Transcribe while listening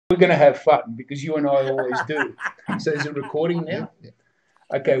We're going to have fun because you and I always do. So is it recording now? Yeah.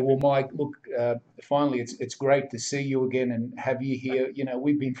 Okay, well, Mike, look, finally, it's great to see you again and have you here. You know,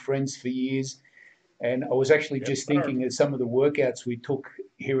 we've been friends for years, and I was actually Yes, just sir. thinking of some of the workouts we took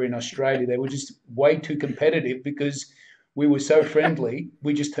here in Australia. They were just way too competitive because we were so friendly.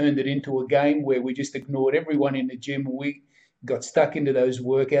 We just turned it into a game where we just ignored everyone in the gym. We got stuck into those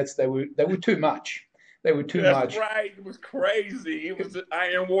workouts. They were too much. They were too That's much. right. It was crazy. It was the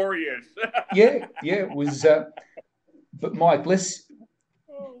Iron Warriors. Yeah, yeah, it was. But Mike, let's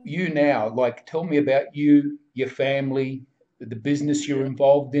you now, like, tell me about you, your family, the business you're Yeah.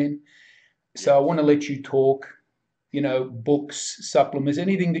 involved in. So I Yes. want to let you talk, books, supplements,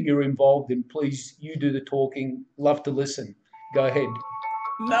 anything that you're involved in. Please, you do the talking. Love to listen. Go ahead.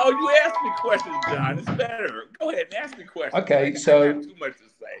 No, you asked me questions, John. It's better. Go ahead and ask me questions. Okay, I got so too much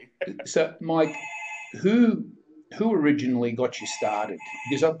to say. Mike, who who originally got you started?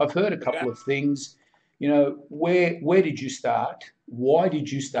 Because I've heard a I got. couple of things. Where did you start? Why did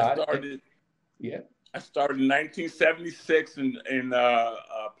you I start? started. Yeah, I started in 1976 in a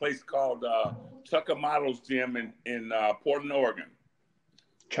place called Chuckamato's Gym in Portland, Oregon.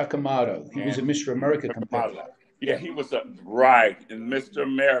 Chuck Amato. He was a And Mr. America Chuckamato's. competitor. Yeah, Yeah. he was right in Mr.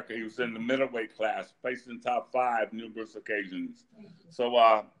 America. He was in the middleweight class, placed in top five numerous occasions.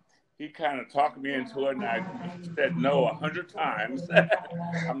 So he kind of talked me into it, and I said no 100 times.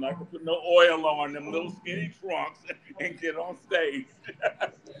 I'm not gonna put no oil on them little skinny trunks and get on stage.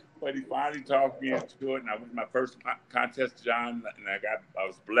 But he finally talked me into it, and I went to my first contest, John, and I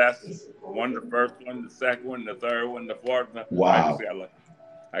was blessed. Won the first one, the second one, the third one, the fourth one. I just Wow. got lucky.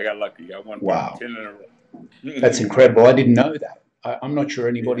 I got lucky. I won about Wow. 10 in a That's row. incredible. I didn't know that. I'm not sure Yeah,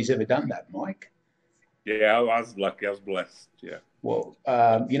 anybody's ever done that, Mike. yeah, I was lucky. I was blessed. Yeah, Well,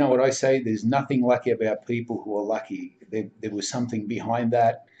 you know what I say? There's nothing lucky about people who are lucky. There was something behind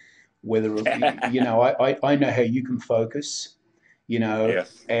that. Whether, I know how you can focus,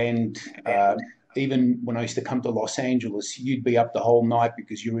 yes, and even when I used to come to Los Angeles, you'd be up the whole night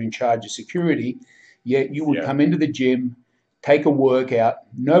because you were in charge of security. Yet you would yes. come into the gym, take a workout,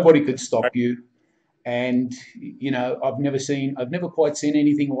 nobody could That's right. stop you. And I've never quite seen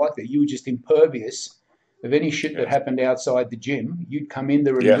anything like that. You were just impervious of any shit that Yes, happened outside the gym. You'd come in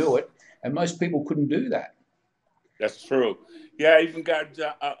there and do yes. it, and most people couldn't do that. That's true. Yeah, I even got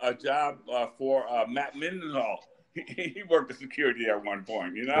a job for Matt Mendenhall. He worked at security at one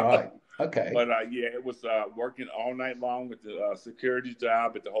point, you know. Right. Okay. But yeah, it was working all night long with the security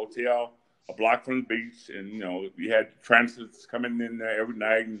job at the hotel, a block from the beach, and we had transits coming in there every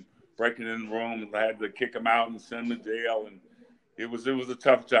night and breaking in the room. And I had to kick them out and send them to jail, and it was a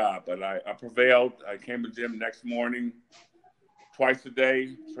tough job, but I prevailed. I came to the gym next morning, twice a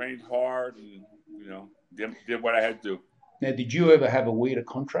day, trained hard, and did what I had to do. Now, did you ever have a weirder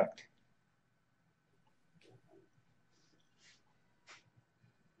contract?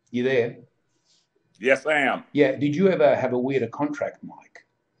 You there? Yes, I am. Yeah. Did you ever have a weirder contract, Mike?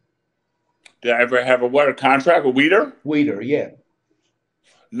 Did I ever have a what, a contract with Weeder? Weirder, yeah.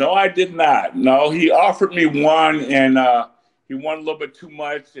 No, I did not. No, he offered me one, and he won a little bit too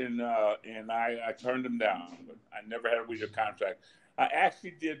much, and I turned him down. But I never had a Weeder contract. I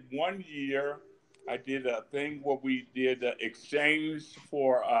actually did 1 year. I did a thing where we did exchange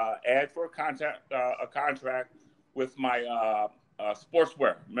for ad for a contract with my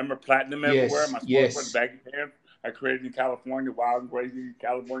sportswear. Remember Platinum Everywhere, Yes. my sportswear, the Yes. baggy pants I created in California, wild and crazy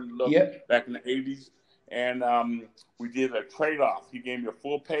California look Yep. back in the '80s, and we did a trade off. He gave me a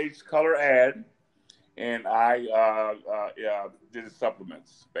full page color ad, and I did the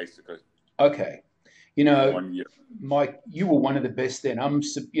supplements basically Okay. for 1 year. Mike, you were one of the best then.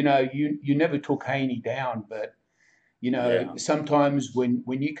 You never took Haney down, but Yeah. sometimes when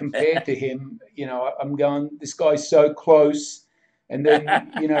you compare to him, I'm going, this guy's so close. And then,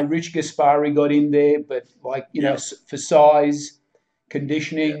 Rich Gaspari got in there, but like, Yep. for size, Yeah.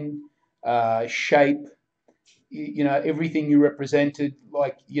 conditioning, shape, everything you represented.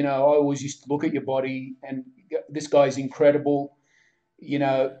 Like, I always used to look at your body and this guy's incredible,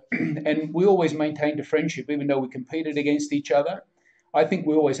 and we always maintained a friendship, even though we competed against each other. I think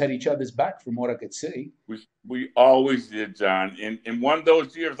we always had each other's back from what I could see. We always did, John. In one of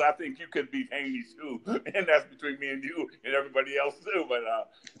those years, I think you could beat Haney too, and that's between me and you and everybody else too. But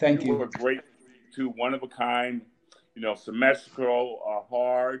Thank you were you. great too, one of a kind. Symmetrical,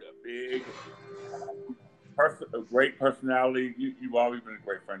 hard, big, a great personality. You've always been a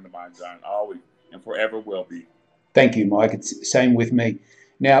great friend of mine, John. Always and forever will be. Thank you, Mike. It's the same with me.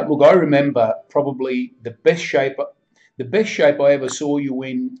 Now, look, I remember probably the best shape I ever saw you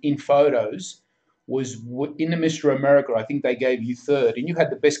in photos was in the Mr. America. I think they gave you third, and you had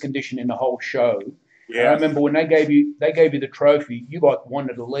the best condition in the whole show. And I Yes. remember when they gave you the trophy, you like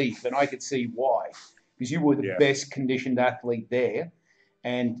wanted to leave, and I could see why, because you were the Yes. best conditioned athlete there.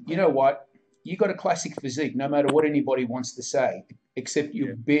 And you know what? You got a classic physique, no matter what anybody wants to say, except you're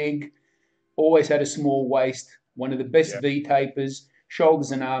Yeah. big, always had a small waist, one of the best Yeah. V tapers,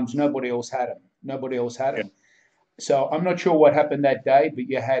 shoulders and arms. Nobody else had them. Nobody else had Yeah. them. So I'm not sure what happened that day, but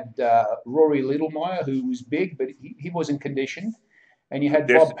you had Rory Littlemeyer, who was big, but he wasn't conditioned. And you had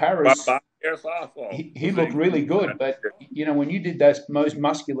This Bob Paris. Bob Harris also He was looked in. really good, but you know when you did that most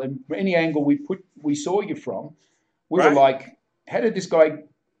muscular, any angle we saw you from, we were Right. like, how did this guy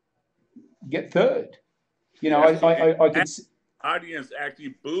get third? You know, Yes. I could. Audience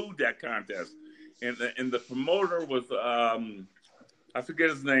actually booed that contest, and the promoter was I forget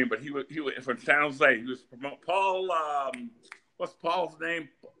his name, but he was from San Jose. He was Paul. What's Paul's name?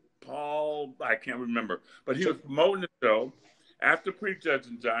 Paul. I can't remember, but he was promoting the show. After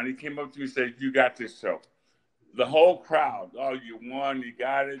prejudging, John, he came up to me and said, "You got this show." The whole crowd, oh, you won, you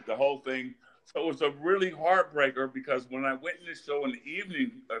got it, the whole thing. So it was a really heartbreaker because when I went in the show in the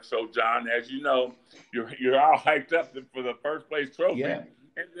evening show, John, as you know, you're all hyped up for the first place trophy, Yeah.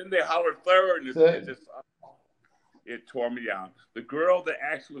 and then they hollered third, and it just it tore me out. The girl that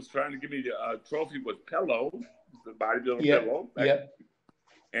actually was trying to give me the trophy was Pillow, the bodybuilder Yep. Pillow, Yep.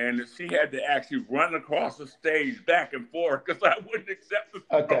 and she had to actually run across the stage back and forth because I wouldn't accept the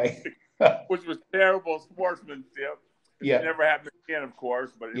Okay. trophy, which was terrible sportsmanship. It's Yeah. never happened again, of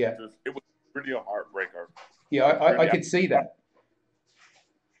course, but Yeah. it was really a heartbreaker. Yeah. I could see that.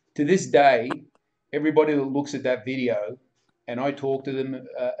 To this day, everybody that looks at that video, and I talk to them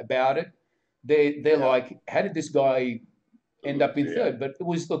about it, they're Yeah, like, how did this guy end up in yeah, third? But it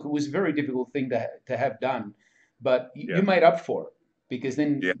was a very difficult thing to have done, but you yeah, made up for it because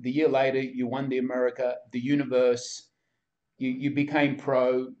then yeah, the year later you won the America, the Universe. You became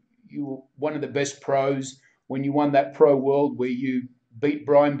pro. You were one of the best pros when you won that Pro World where you beat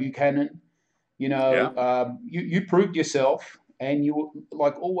Brian Buchanan. You yeah, know, you proved yourself, and you were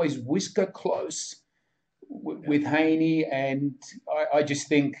like always whisker close yeah, with Haney. And I just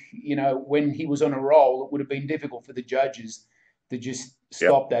think, you know, when he was on a roll, it would have been difficult for the judges to just yeah.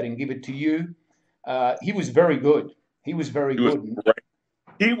 stop that and give it to you. He was very good. He was very He was good. great.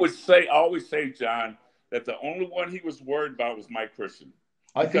 He would say, always say, John, that the only one he was worried about was Mike Christian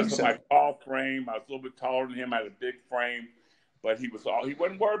I think because of my so. tall frame. I was a little bit taller than him. I had a big frame, but he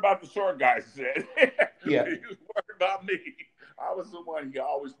wasn't worried about the short guys. He said he Yeah. was worried about me. I was the one he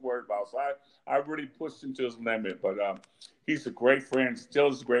always worried about. So I really pushed him to his limit. But he's a great friend. Still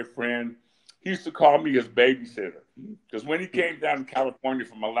is a great friend. He used to call me his babysitter because when he came down to California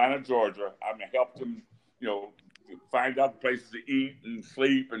from Atlanta, Georgia, I mean, helped him, you know, find out the places to eat and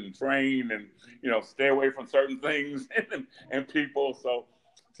sleep and train and, you know, stay away from certain things and people. So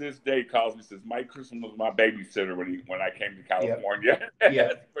to this day, he calls me, says, Mike Christian was my babysitter when I came to Yeah. California. Yeah.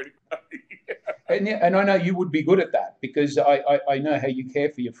 That's pretty funny. And I know you would be good at that because I know how you care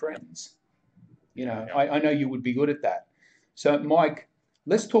for your friends. You know, Yeah. I know you would be good at that. So, Mike,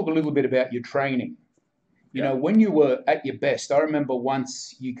 let's talk a little bit about your training. You Yeah. know, when you were at your best, I remember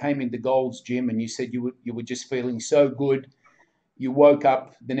once you came into Gold's Gym and you said you were just feeling so good. You woke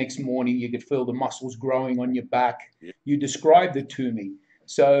up the next morning, you could feel the muscles growing on your back. Yeah. You described it to me.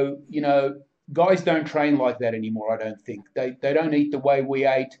 So, you know, guys don't train like that anymore, I don't think. They don't eat the way we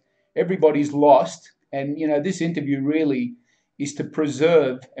ate. Everybody's lost. And, you know, this interview really is to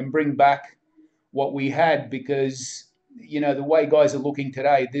preserve and bring back what we had because, you know, the way guys are looking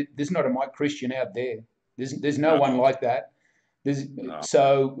today, there's not a Mike Christian out there. There's no one No, like that. There's no.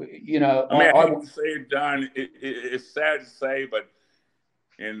 so you know I mean, I hate to say it, John. It's sad to say, but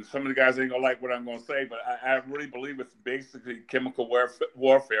and some of the guys ain't gonna like what I'm gonna say, but I really believe it's basically chemical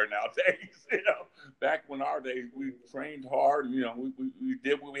warfare nowadays. You know, back when our days we trained hard, and you know we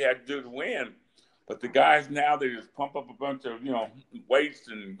did what we had to do to win. But the guys now they just pump up a bunch of weights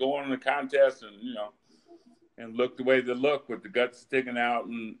and go on the contest and and look the way they look with the guts sticking out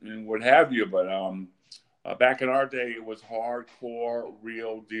and what have you. But back in our day, it was hardcore,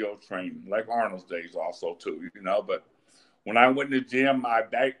 real deal training, like Arnold's days also too. But when I went in the gym, I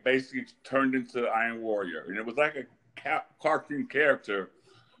basically turned into the Iron Warrior, and it was like a cartoon character.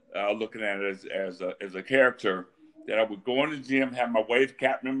 Looking at it as a character that I would go in the gym, have my wave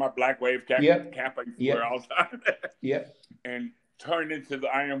cap, remember my black wave cap, Yep. I used to Yep. wear all the time, Yep. and turn into the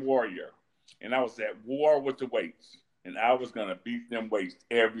Iron Warrior. And I was at war with the weights, and I was gonna beat them weights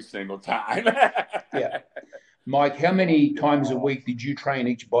every single time. Yeah. Mike, how many times a week did you train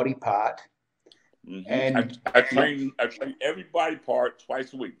each body part? Mm-hmm. And I train every body part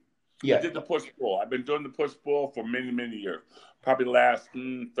twice a week. I Yeah. did the push-pull. I've been doing the push-pull for many, many years, probably the last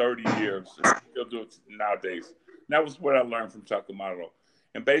 30 years. And I still do it nowadays. And that was what I learned from Chuck Amato.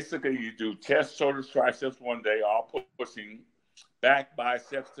 And basically, you do chest, shoulders, triceps one day, all pushing, back,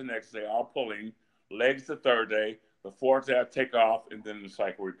 biceps the next day, all pulling, legs the third day, the fourth day I take off, and then the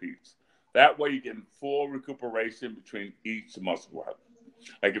cycle repeats. That way, you get full recuperation between each muscle work.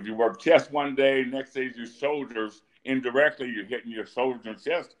 Like if you work chest one day, next day is your shoulders. Indirectly, you're hitting your shoulders and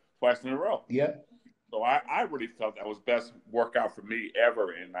chest twice in a row. Yeah. So I really felt that was best workout for me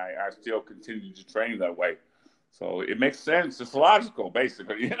ever, and I still continue to train that way. So it makes sense. It's logical,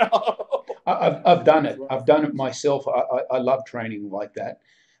 basically. I've done it. I've done it myself. I love training like that.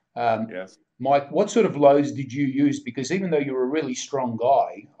 Yes. Mike, what sort of loads did you use? Because even though you're a really strong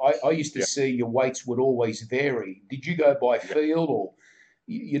guy, I used to Yeah. see your weights would always vary. Did you go by Yeah. feel, or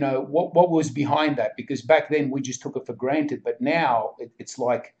what was behind that? Because back then we just took it for granted, but now it's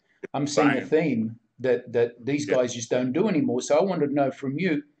like I'm seeing a Fine. theme that these Yeah. guys just don't do anymore. So I wanted to know from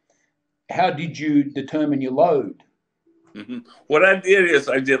you, how did you determine your load? What I did is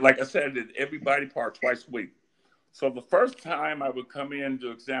like I said, I did every body part twice a week. So the first time I would come in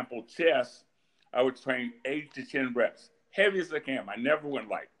to example chest, I would train 8 to 10 reps, heavy as I can. I never went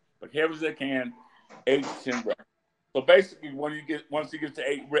light, but heavy as I can, 8 to 10 reps. So basically, once you get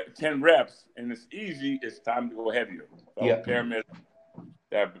to 10 reps and it's easy, it's time to go heavier. So Yeah. pyramid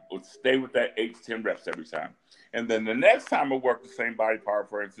that would stay with that 8 to 10 reps every time. And then the next time I work the same body part,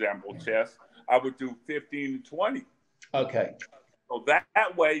 for example, chest, I would do 15 to 20. Okay. So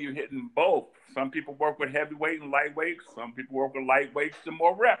that way you're hitting both. Some people work with heavyweight and lightweight. Some people work with lightweights and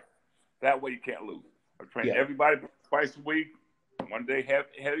more reps. That way you can't lose. I train Yeah. everybody twice a week. One day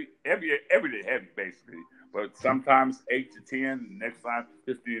heavy, every day heavy basically. But sometimes 8 to 10. Next time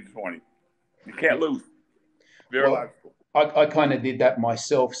 15 to 20. You can't Yeah. lose. Very Well, logical. I kind of did that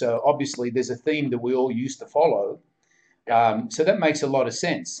myself. So obviously, there's a theme that we all used to follow. Yeah. So that makes a lot of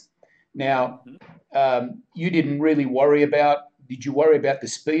sense. Now, Mm-hmm. you didn't really worry about. Did you worry about the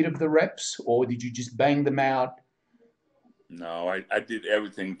speed of the reps, or did you just bang them out? No, I did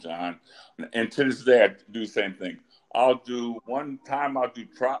everything, John. And to this day, I do the same thing. One time I'll do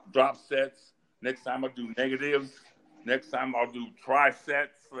drop sets. Next time I'll do negatives. Next time I'll do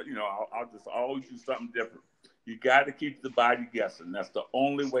tri-sets. I'll just always do something different. You got to keep the body guessing. That's the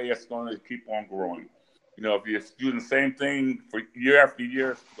only way it's going to keep on growing. If you're doing the same thing for year after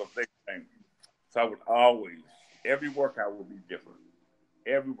year, it's going to stay the same. So I would always, every workout will be different.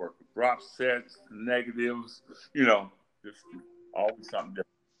 Every workout, drop sets, negatives, just always something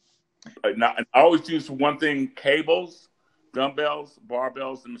different. And I always use one thing: cables, dumbbells,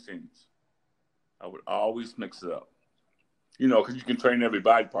 barbells, and machines. I would always mix it up, because you can train every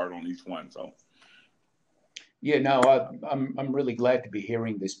body part on each one. So Yeah, no, I'm really glad to be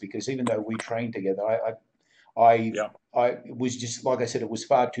hearing this because even though we trained together, I yeah, I was just like I said, it was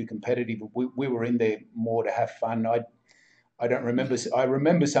far too competitive. We were in there more to have fun. I don't remember. mm-hmm. I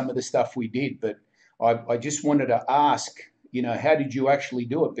remember some of the stuff we did, but I just wanted to ask, how did you actually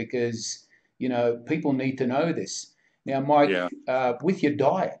do it? Because, people need to know this. Now, Mike, Yeah, with your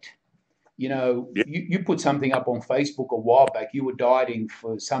diet, yeah, you put something up on Facebook a while back. You were dieting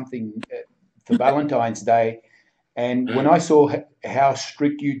for something for Valentine's Day. And when I saw how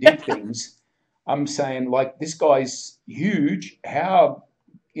strict you did things, I'm saying, like, this guy's huge. How,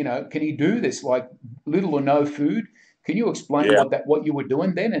 can he do this? Like, little or no food? Can you explain yeah. what you were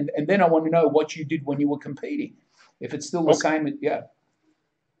doing then? And then I want to know what you did when you were competing. If it's still the Okay, same, yeah.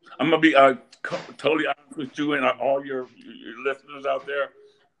 I'm gonna be totally honest with you and all your listeners out there.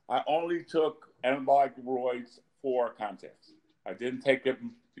 I only took anabolic steroids for contests. I didn't take it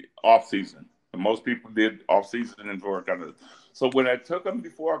off season. Most people did off season and for contest. So when I took them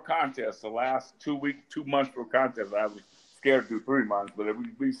before a contest, the last 2 months for a contest, I was scared to do 3 months, but it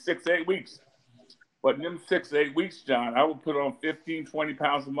would be 6 to 8 weeks. But in them 6 to 8 weeks, John, I would put on 15, 20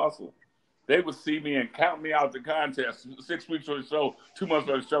 pounds of muscle. They would see me and count me out the contest. 6 weeks for the show, 2 months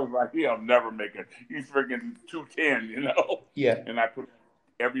for the show. Like, he'll never make it. He's freaking 210. Yeah. And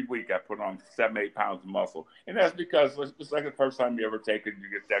every week I put on 7, 8 pounds of muscle. And that's because it's like the first time you ever take it, you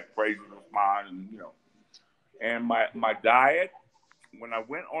get that crazy response. And my diet, when I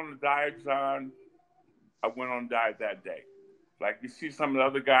went on the diet, John, I went on diet that day. Like you see some of the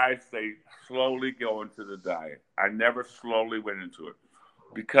other guys, they slowly go into the diet. I never slowly went into it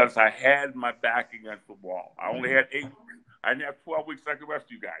because I had my back against the wall. I only had 8 weeks. I didn't have 12 weeks like the rest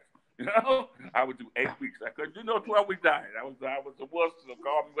of you guys. I would do 8 weeks. I couldn't do no 12-week diet. I was a wuss, so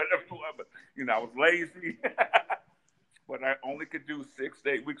call me whatever you want, but I was lazy. But I only could do 6 to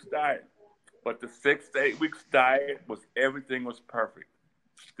 8 weeks diet. But the 6 to 8 weeks diet everything was perfect.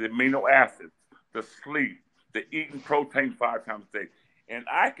 the amino acids, the sleep, the eating protein 5 times a day. And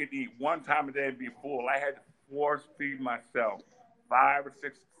I could eat 1 time a day and be full. I had to force feed myself 5 or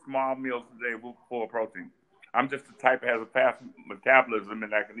 6 small meals a day full of protein. I'm just the type that has a fast metabolism,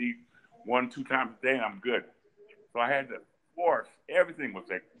 and I can eat 1, 2 times a day and I'm good. So I had to force. Everything was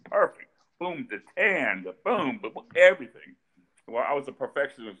like perfect. Boom, the tan, the boom, everything. Well, I was a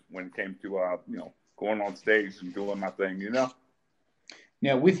perfectionist when it came to going on stage and doing my thing.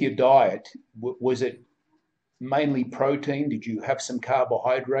 Now, with your diet, was it mainly protein? Did you have some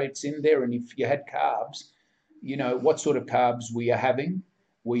carbohydrates in there? And if you had carbs, what sort of carbs were you having?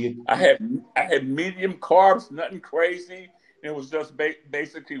 Were you? I had medium carbs, nothing crazy. It was just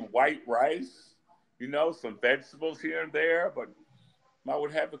basically white rice, some vegetables here and there, but I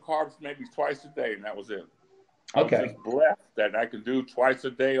would have the carbs maybe twice a day, and that was it. I was Okay. just blessed that I could do twice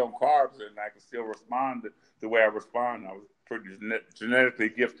a day on carbs, and I could still respond the way I respond. I was pretty genetically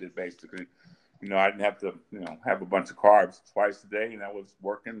gifted, basically. I didn't have to, have a bunch of carbs twice a day, and that was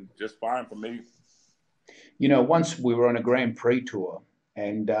working just fine for me. Once we were on a Grand Prix tour,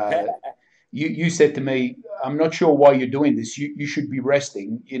 and you said to me, "I'm not sure why you're doing this. You should be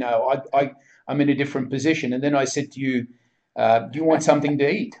resting. I'm in a different position." And then I said to you, "Do you want something to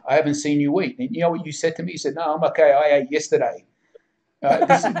eat? I haven't seen you eat." And you know what you said to me? You said, "No, I'm okay. I ate yesterday."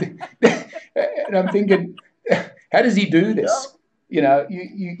 And I'm thinking, how does he do this?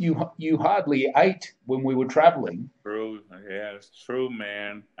 You hardly ate when we were traveling. True. Yeah, it's true,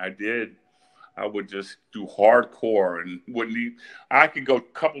 man. I did. I would just do hardcore and wouldn't eat. I could go a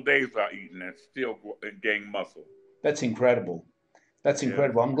couple days without eating and still gain muscle. That's incredible. That's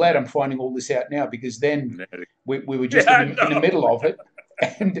incredible. I'm glad I'm finding all this out now, because then we were just in the middle of it.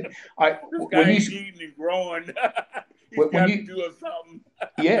 And this guy ain't eating and growing. He's got to do something.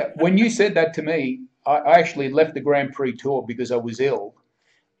 Yeah, when you said that to me, I actually left the Grand Prix tour because I was ill.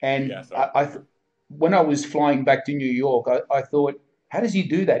 And Yes, when I was flying back to New York, I thought, how does he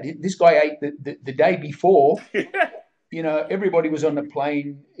do that? This guy ate the day before. Everybody was on the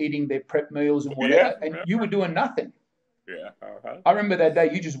plane eating their prep meals and whatever, and you were doing nothing. Yeah. I remember that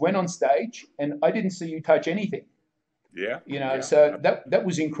day you just went on stage, and I didn't see you touch anything. Yeah. So that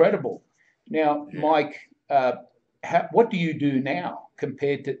was incredible. Now, Mike, what do you do now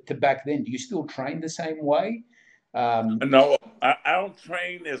compared to back then? Do you still train the same way? No, I don't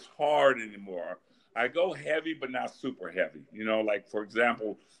train as hard anymore. I go heavy, but not super heavy. Like, for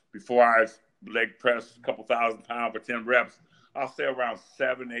example, before I leg press a couple thousand pounds for 10 reps, I'll say around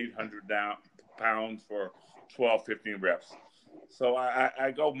 700-800 pounds for 12-15 reps. So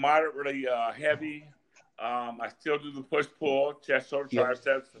I go moderately heavy. I still do the push-pull, chest, shoulder,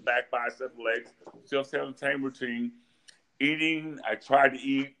 triceps, back, biceps, legs. Still the same routine. Eating, I try to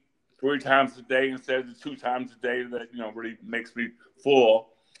eat 3 times a day instead of the 2 times a day that, really makes me full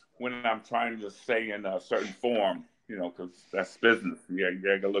when I'm trying to stay in a certain form, because that's business. You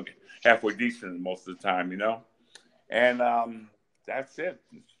got to look halfway decent most of the time, And that's it.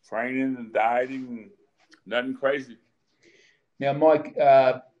 Training and dieting, nothing crazy. Now, Mike,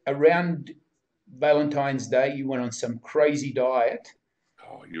 around Valentine's Day, you went on some crazy diet.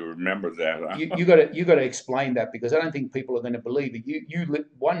 Oh, you remember that? Huh? You got to explain that, because I don't think people are going to believe it. You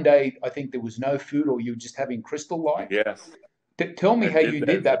one day, I think there was no food, or you were just having Crystal Light. Yes. Tell me how you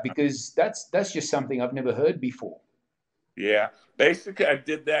did that, because that's just something I've never heard before. Yeah, basically I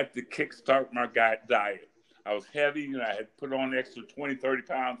did that to kickstart my diet. I was heavy, I had put on extra 20-30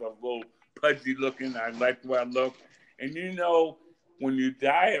 pounds. I was a little pudgy looking. I liked the way I looked. And when you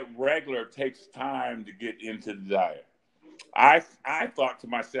diet regular, it takes time to get into the diet. I thought to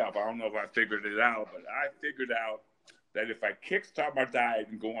myself, I don't know if I figured it out, but I figured out that if I kickstart my diet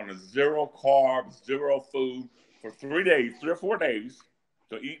and go on a 0 carbs, 0 food for 3 days, 3 or 4 days,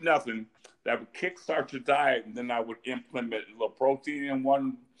 so eat nothing, that would kickstart your diet, and then I would implement a little protein in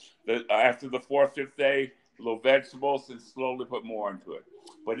one. After the 4th, 5th day, a little vegetables, and slowly put more into it.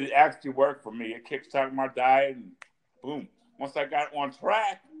 But it actually worked for me. It kickstarted my diet, and boom. Once I got on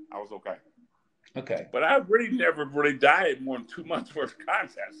track, I was okay. Okay. But I never dieted more than 2 months worth of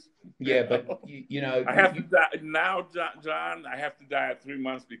contests. Yeah, but I have to diet now, John. I have to diet 3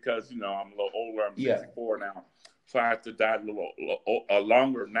 months because I'm a little older. I'm 64 now, so I have to diet a little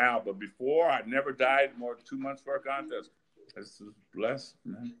longer now. But before, I never dieted more than 2 months for a contest. This is blessed,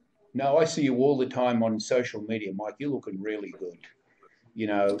 man. No, I see you all the time on social media, Mike. You're looking really good.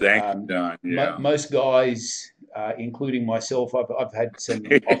 Thank you, John. Yeah. Most guys, including myself, I've had some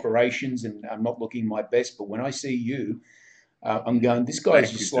operations, and I'm not looking my best. But when I see you, I'm going, this guy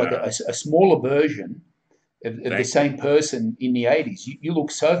is just like a smaller version of the same person in the 80s. You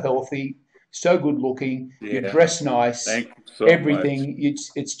look so healthy, so good looking. You Yeah. dress nice. Thank you so much. Everything.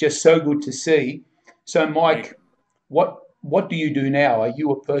 It's just so good to see. So, Thank Mike, what do you do now? Are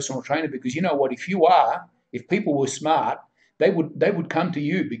you a personal trainer? Because you know what, if people were smart, they would come to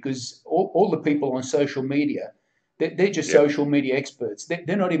you, because all the people on social media, they're just you. social media experts.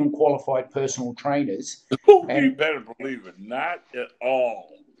 They're not even qualified personal trainers, You and better believe it. Not at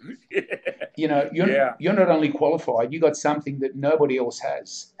all. you know Yeah. you're not only qualified, you got something that nobody else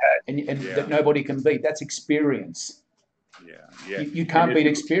has, and that Yeah. nobody can beat. That's experience. Yeah. Yeah. You And can't if beat you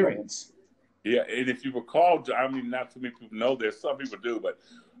experience. Yeah, and if you recall, I mean, not too many people know this. Some people do, but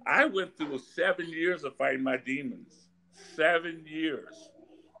I went through 7 years of fighting my demons. 7 years.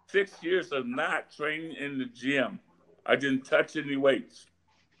 6 years of not training in the gym. I didn't touch any weights.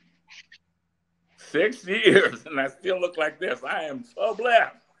 6 years, and I still look like this. I am so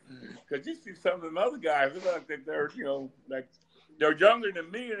blessed. Because you see some of them other guys, they look like they're, like they're younger than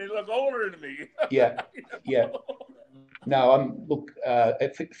me and they look older than me. Yeah, You yeah. know? No, look,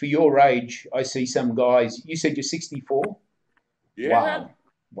 for your age, I see some guys. You said you're 64. Yeah, Wow,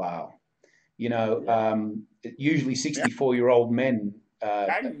 wow. yeah. Usually Yeah. 64-year-old men,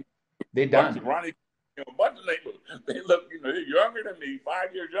 I they're bunch done. of Ronnie, bunch of they look, they're younger than me,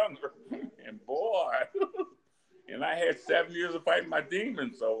 5 years younger. And boy, and I had 7 years of fighting my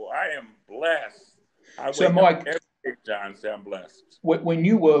demons, so I am blessed. I So, wake up Mike, every day, John, say I'm blessed. when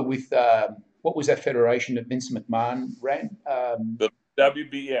you were with what was that federation that Vince McMahon ran? The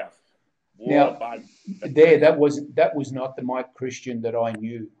WBF, World Now, Body there, Federation. that was not the Mike Christian that I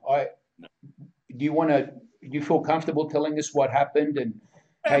knew. Do you feel comfortable telling us what happened and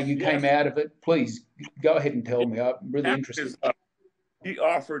how Yes, you came yes. out of it? Please go ahead and tell Yeah. me. I'm really interested. Is, he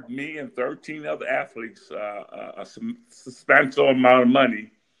offered me and 13 other athletes a substantial amount of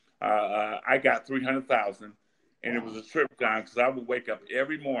money. I got 300,000, and it was Wow. a trip down because I would wake up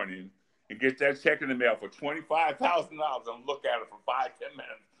every morning and get that check in the mail for $25,000 and look at it for 5, 10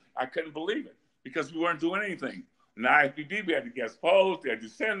 minutes. I couldn't believe it because we weren't doing anything. In the IFBB, we had to guest posts, we had to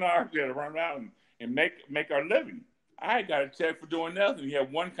do seminars, we had to run around and make our living. I got a check for doing nothing. He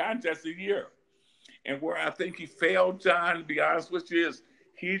had one contest a year. And where I think he failed, John, to be honest with you, is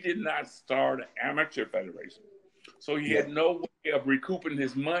he did not start an amateur federation. So he Yeah. had no way of recouping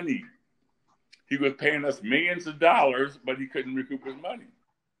his money. He was paying us millions of dollars, but he couldn't recoup his money.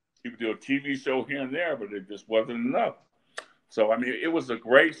 He would do a TV show here and there, but it just wasn't enough. So, I mean, it was a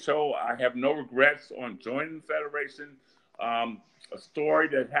great show. I have no regrets on joining the federation. A story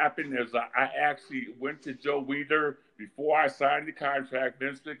that happened is I actually went to Joe Weider before I signed the contract.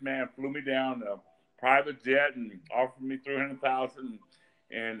 Vince McMahon flew me down a private jet and offered me 300,000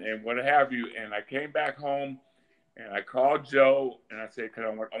 and what have you. And I came back home and I called Joe and I said, I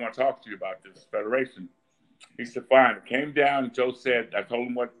want to talk to you about this federation. He said, fine. I came down. Joe said, I told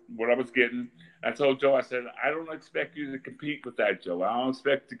him what I was getting. I told Joe, I said, I don't expect you to compete with that, Joe. I don't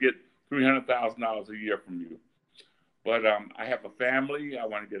expect to get $300,000 a year from you. But I have a family. I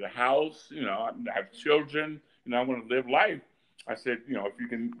want to get a house. I have children. I want to live life. I said, if you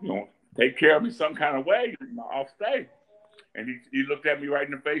can, take care of me some kind of way, I'll stay. And he looked at me right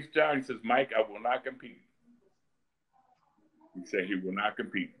in the face, John. He says, Mike, I will not compete. He said he will not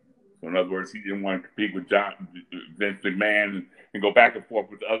compete. So in other words, he didn't want to compete with Vince McMahon and go back and forth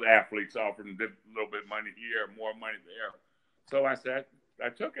with other athletes offering a little bit of money here, more money there. So I said, I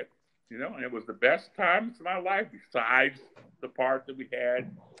took it, and it was the best times of my life besides the part that we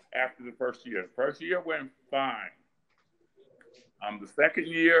had after the first year. The first year went fine. The second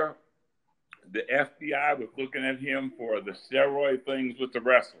year, the FBI was looking at him for the steroid things with the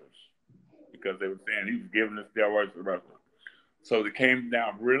wrestlers because they were saying he was giving the steroids to the wrestlers. So they came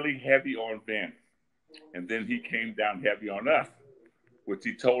down really heavy on Vince. And then he came down heavy on us, which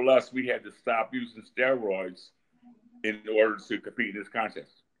he told us we had to stop using steroids in order to compete in this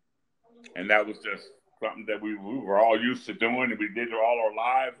contest. And that was just something that we were all used to doing, and we did it all our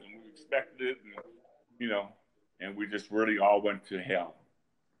lives, and we expected it, and we just really all went to hell.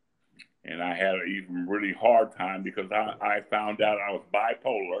 And I had an even really hard time because I found out I was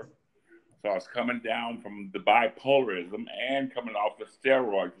bipolar. So I was coming down from the bipolarism and coming off the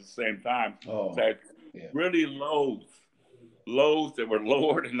steroids at the same time. Oh, So I had yeah. really lows that were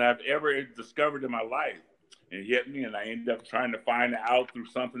lower than I've ever discovered in my life. And it hit me, and I ended up trying to find out through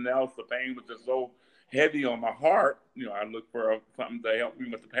something else. The pain was just so heavy on my heart. I looked for something to help me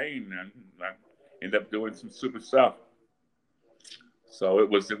with the pain, and I ended up doing some stupid stuff. So it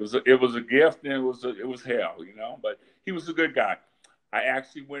was a gift, and it was hell, But he was a good guy. I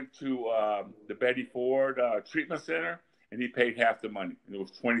actually went to the Betty Ford treatment center, and he paid half the money, and it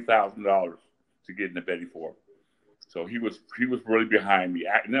was $20,000 to get in the Betty Ford. So he was really behind me.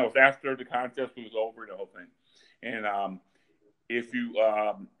 And that was after the contest was over, the whole thing. And if you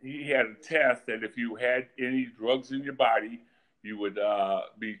he had a test that if you had any drugs in your body, you would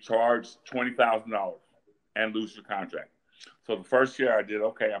be charged $20,000 and lose your contract. So the first year I did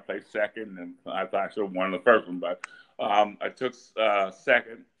okay. I placed second, and I thought I should have won the first one, but I took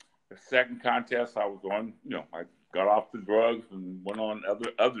second. The second contest I was on, I got off the drugs and went on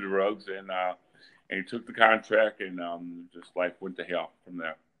other drugs, and he took the contract, and just life went to hell from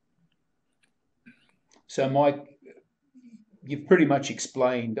there. So, Mike, you've pretty much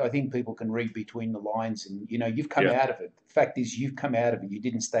explained. I think people can read between the lines, and you've come out of it. The fact is, you've come out of it. You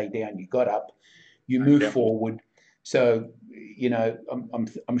didn't stay down. You got up. You moved forward. So,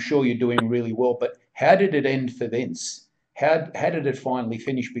 I'm sure you're doing really well. But how did it end for Vince? How did it finally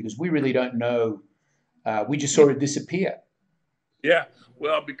finish? Because we really don't know. We just saw it disappear. Yeah,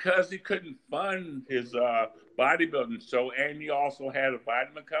 well, because he couldn't fund his bodybuilding show, and he also had a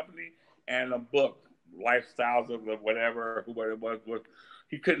vitamin company and a book, Lifestyles of the whoever it was,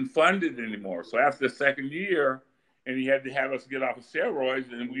 he couldn't fund it anymore. So after the second year, and he had to have us get off of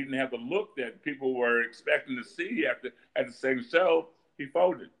steroids, and we didn't have the look that people were expecting to see at the second show, he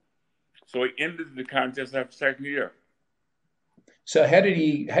folded. So he ended the contest after the second year. So how did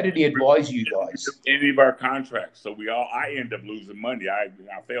he advise you guys? Any of our contracts. So I ended up losing money. I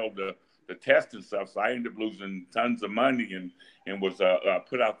failed the test and stuff, so I ended up losing tons of money and was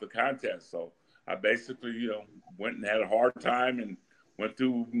put out the contest. So I basically, went and had a hard time and went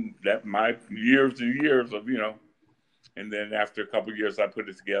through my years and years of, and then after a couple of years, I put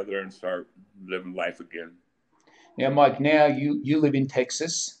it together and start living life again. Now, Mike, now you live in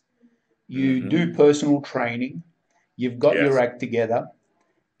Texas. You do personal training. You've got your act together.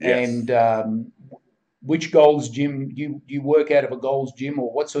 Yes. And which Gold's Gym, do you work out of a Gold's Gym,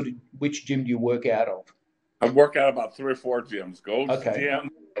 or which gym do you work out of? I work out about 3 or 4 gyms. Gold's Gym,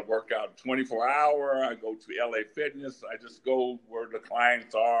 I work out 24-hour. I go to LA Fitness. I just go where the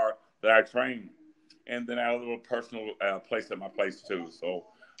clients are that I train. And then I have a little personal place at my place too. So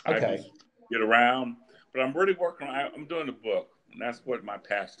I just get around. But I'm really working on, I'm doing a book. And that's what my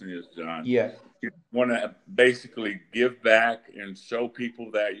passion is, John. Yeah. You want to basically give back and show people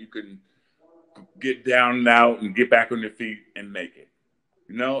that you can get down and out and get back on your feet and make it.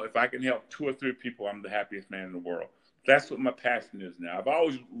 If I can help 2 or 3 people, I'm the happiest man in the world. That's what my passion is now. I've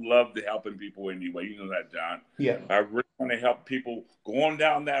always loved helping people anyway. You know that, John. Yeah. I really want to help people going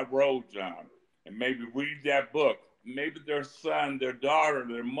down that road, John, and maybe read that book. Maybe their son, their daughter,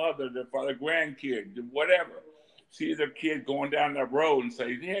 their mother, their father, grandkid, whatever. See their kid going down that road and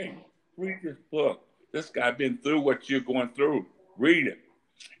say, hey, read this book. This guy been through what you're going through. Read it.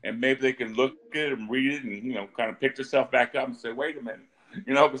 And maybe they can look at it and read it and, kind of pick themselves back up and say, wait a minute.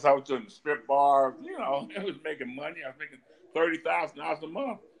 Because I was doing the strip bar, I was making money. I was making $30,000 a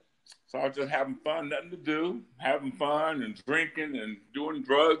month. So I was just having fun, nothing to do, having fun and drinking and doing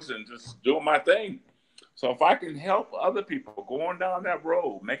drugs and just doing my thing. So if I can help other people going down that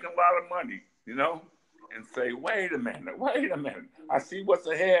road, making a lot of money, and say, wait a minute, I see what's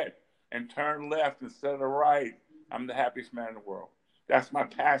ahead, and turn left instead of right, I'm the happiest man in the world. That's my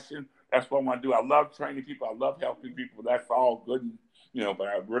passion. That's what I want to do. I love training people. I love helping people. That's all good, but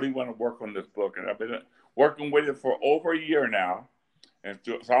I really want to work on this book. And I've been working with it for over a year now. And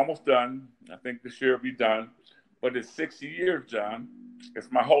it's almost done. I think this year will be done. But it's 60 years, John. It's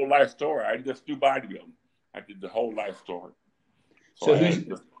my whole life story. I didn't just do bodybuilding. I did the whole life story. So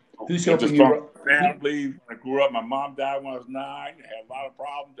who's helping you? Family. When I grew up, my mom died when I was 9. I had a lot of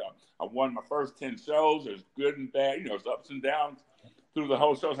problems. I won my first 10 shows. There's good and bad. It's ups and downs through the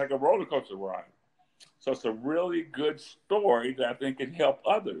whole show. It's like a roller coaster ride. So it's a really good story that I think can help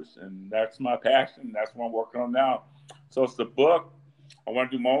others. And that's my passion. That's what I'm working on now. So it's the book. I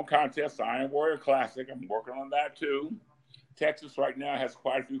want to do my own contest, Iron Warrior Classic. I'm working on that too. Texas right now has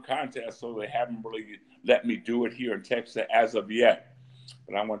quite a few contests, so they haven't really let me do it here in Texas as of yet.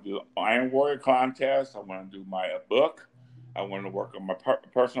 But I want to do Iron Warrior contest. I want to do my book. I want to work on my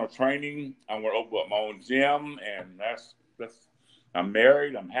personal training. I want to open up my own gym, and that's. I'm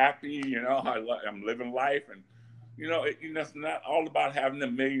married. I'm happy. I'm living life, and it's not all about having the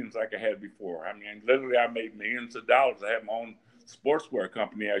millions like I had before. I mean, literally, I made millions of dollars. I had my own sportswear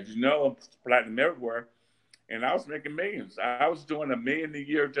company, as you know, Platinum Everywhere, and I was making millions. I was doing $1 million a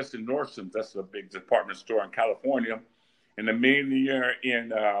year just in Nordstrom's. That's a big department store in California, and $1 million a year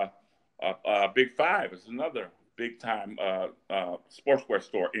in Big Five is another big time sportswear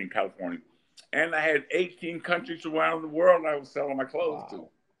store in California. And I had 18 countries around the world I was selling my clothes to.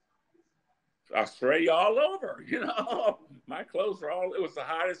 Australia, all over, My clothes were it was the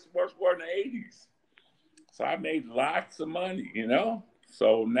hottest sportswear in the 80s. So I made lots of money, you know.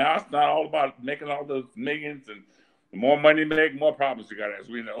 So now it's not all about making all those millions, and the more money you make, more problems you got, as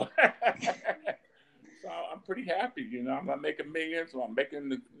we know. So I'm pretty happy, you know. I'm not making millions, so I'm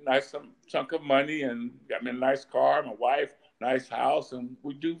making a nice chunk of money, and got me a nice car, my wife, nice house, and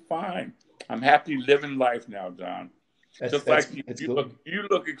we do fine. I'm happy living life now, John. That's Just that's like you, that's you good. look, you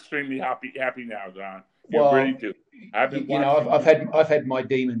look extremely happy now, John. You really Well, do. I've been you know, watching you. I've had my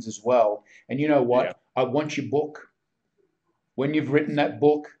demons as well. And you know Yeah, what? I want your book. When you've written that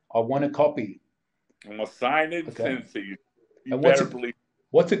book, I want a copy. I'm gonna sign it and Okay. send it to you. You And better believe.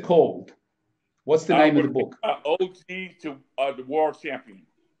 what's it called? What's the name of the Would be book? OG to the world champion.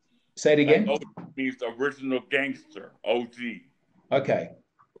 Say it Like again. OG means the original gangster. OG. Okay.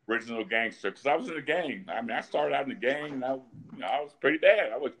 Original gangster. Because I was in the gang. I mean, I started out in the gang, and I was pretty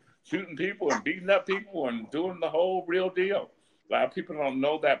bad. I was shooting people and beating up people and doing the whole real deal. A lot of people don't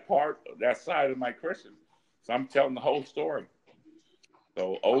know that part, that side of Mike Christian. So I'm telling the whole story.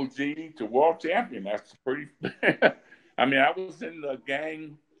 So OG to world champion. That's pretty. I mean, I was in the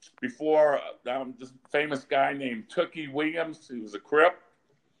gang before this famous guy named Tookie Williams. He was a Crip,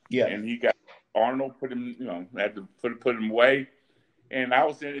 Yeah. and he got Arnold put him. Had to put him away, and I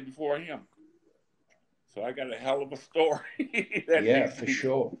was in it before him. So I got a hell of a story that Yeah, needs to for be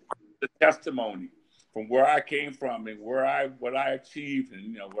sure. the testimony from where I came from and what I achieved,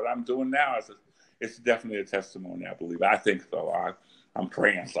 and what I'm doing now. It's definitely a testimony. I believe. I think so. I'm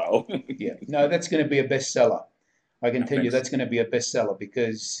praying so. Yeah. No, that's going to be a bestseller. I can I tell you think so. that's going to be a bestseller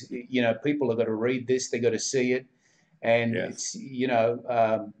because, you know, people are going to read this, they're going to see it. And Yes. it's, you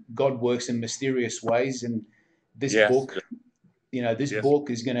know, God works in mysterious ways. And this Yes. book, you know, this Yes. book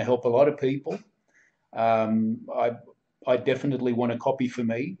is going to help a lot of people. Um, I, I definitely want a copy for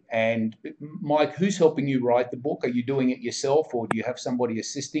me. And Mike, who's helping you write the book? Are you doing it yourself or do you have somebody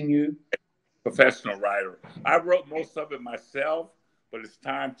assisting you? Professional writer. I wrote most of it myself, but it's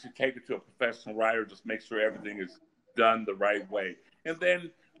time to take it to a professional writer. Just make sure everything is done the right way. And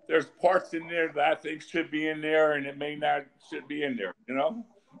then there's parts in there that I think should be in there, and it may not should be in there.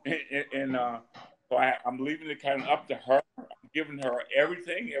 So I'm leaving it kind of up to her. I'm giving her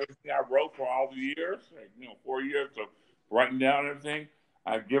everything I wrote for all the years, 4 years of writing down everything.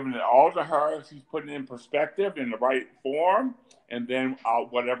 I've given it all to her. She's putting it in perspective in the right form, and then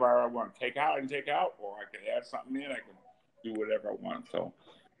whatever I want to take out, I can take out, or I can add something in. I can do whatever I want. So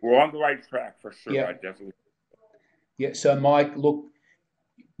we're on the right track for sure. Yeah. I definitely. Yeah. So, Mike, look,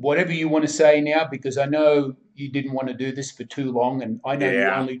 whatever you want to say now, because I know you didn't want to do this for too long, and I know you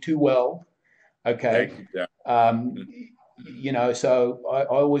Yeah. only too well. Okay. Thank you, Jeff. Um, you know, so I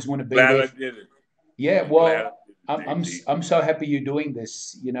always want to be Glad there. I did it. Yeah. I'm glad I Well, did it, JT. I'm so happy you're doing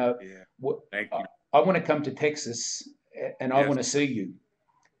this. You know, Yeah. what Thank you. I want to come to Texas and I Yes. want to see you. You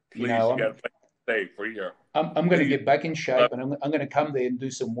Please, know, you got to stay for your. I'm going to You, get back in shape and I'm going to come there and do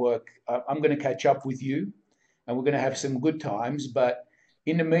some work. I'm going to catch up with you and we're going to have yeah. some good times. But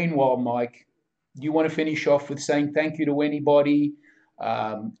in the meanwhile, Mike, do you want to finish off with saying thank you to anybody,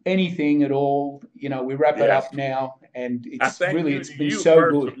 anything at all? You know, we wrap it Yes. up now, and I it's thank really you it's to been you so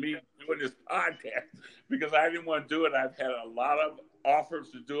first for good. me doing this podcast because I didn't want to do it. I've had a lot of offers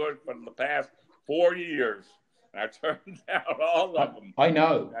to do it for the past 4 years. And I turned down all of them. I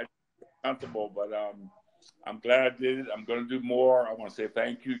know. I'm comfortable, but I'm glad I did it. I'm going to do more. I want to say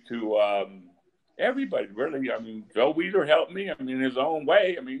thank you to everybody, really. I mean, Joe Weider helped me. I mean, in his own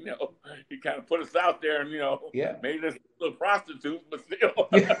way. I mean, he kind of put us out there and, Yeah. made us little prostitutes, but still.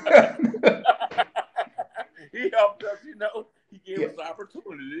 Yeah. He helped us, he gave Yeah. us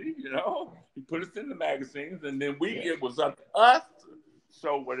opportunity, he put us in the magazines, and then Yeah. it was up to us to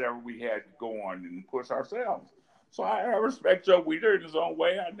show whatever we had to go on and push ourselves. So I respect Joe Weider in his own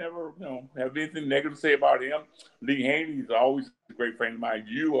way. I never, have anything negative to say about him. Lee Haney's always a great friend of mine.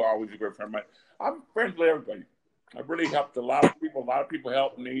 You are always a great friend of mine. I'm friends with everybody. I really helped a lot of people. A lot of people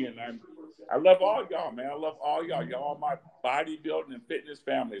helped me, and I love all y'all, man. I love all y'all. Y'all are my bodybuilding and fitness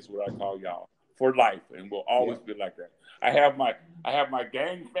family is what I call y'all for life, and will always be like that. I have my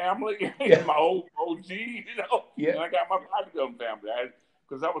gang family, Yeah. my old OG, Yeah. and I got my bodybuilding family.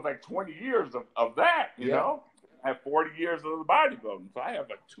 Because that was like 20 years of that, Yeah. I have 40 years of the bodybuilding. So I have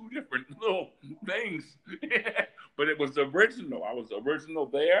like two different little things. But it was original. I was original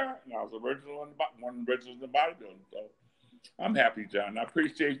there, and I was original one of the originals in bodybuilding. So I'm happy, John. I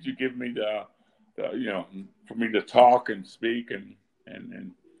appreciate you giving me the for me to talk and speak, and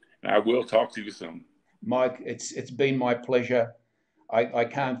I will talk to you soon. Mike, it's been my pleasure. I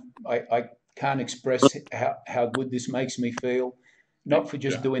can't express how good this makes me feel. Thank Not for you,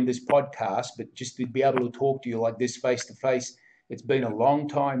 just John. doing this podcast, but just to be able to talk to you like this face to face. It's been a long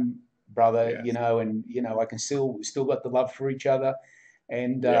time brother, Yes. and, I can still got the love for each other.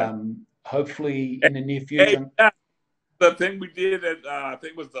 And Yeah. hopefully in the near Hey, future. the thing we did at, I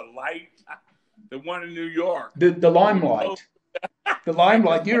think it was the Light, the one in New York. The Limelight. The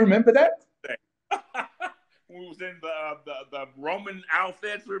Limelight. Do you remember that? We was in the Roman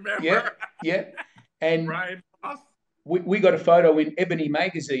outfits, remember? Yeah, yeah. And Brian Moss. we got a photo in Ebony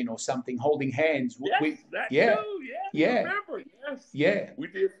magazine or something, holding hands. Yes, that Yeah, too. Yes, yeah, remember? Yes. yeah, We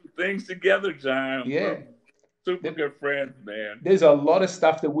did some things together, John. yeah. We're super good friends, man. There's a lot of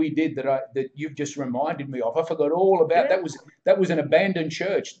stuff that we did that you've just reminded me of. I forgot all about. Yeah. That was an abandoned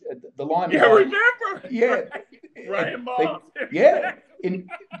church, the Yeah, Limelight. remember? Yeah, Brian Moss. yeah, in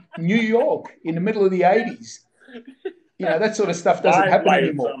New York in the middle of the '80s. That sort of stuff doesn't happen Limelight is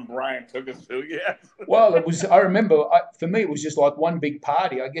anymore. something Brian took us to, yes. Well, it was. I remember. For me, it was just like one big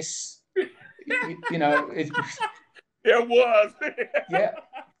party. I guess. It was. Yeah,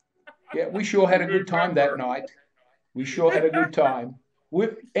 yeah. We sure had a good time that night. We sure had a good time.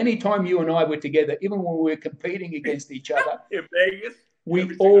 Anytime you and I were together, even when we were competing against each other, in Vegas,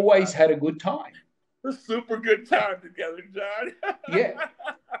 we always had a good time. A super good time together, John. Yeah.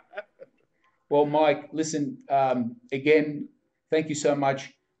 Well, Mike, listen, again, thank you so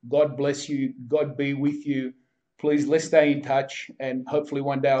much. God bless you. God be with you. Please, let's stay in touch. And hopefully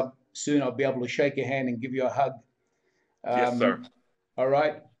one day soon I'll be able to shake your hand and give you a hug. Yes, sir. All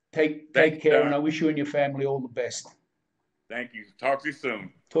right. Take care, John. And I wish you and your family all the best. Thank you. Talk to you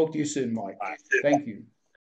soon. Talk to you soon, Mike. Bye. Thank you.